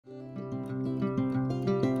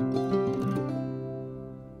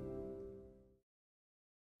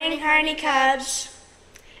Harney Cubs.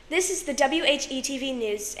 This is the WHETV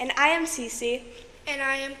News, and I am Cece. And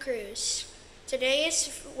I am Cruz. Today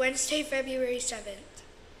is Wednesday, February 7th.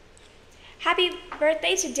 Happy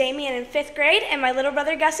birthday to Damien in 5th grade and my little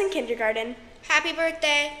brother Gus in kindergarten. Happy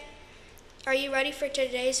birthday! Are you ready for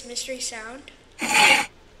today's mystery sound?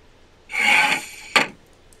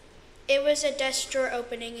 It was a desk drawer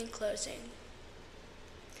opening and closing.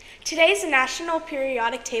 Today is the National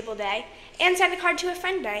Periodic Table Day, and Send a Card to a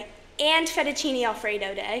Friend Day, and Fettuccine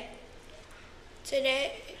Alfredo Day.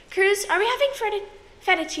 Today... Cruz, are we having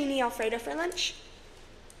fettuccine Alfredo for lunch?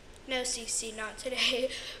 No, Cece, not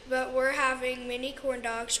today, but we're having mini corn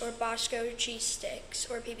dogs or Bosco cheese sticks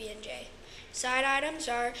or PB&J. Side items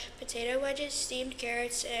are potato wedges, steamed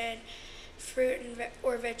carrots, and fruit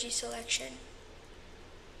or veggie selection.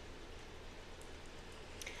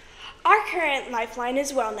 Our current lifeline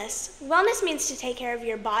is wellness. Wellness means to take care of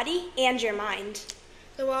your body and your mind.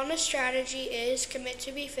 The wellness strategy is commit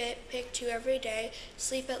to be fit, pick 2 every day,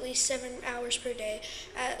 sleep at least 7 hours per day,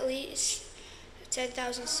 at least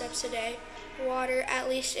 10,000 steps a day, water at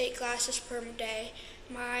least 8 glasses per day,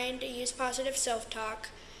 mind, use positive self-talk.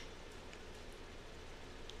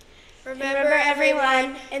 Remember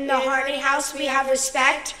everyone, in the Harney house we have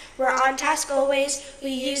respect, we're on task always, we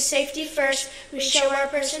use safety first, we show our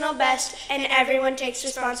personal best, and everyone takes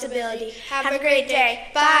responsibility. Have a great day.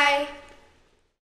 Bye!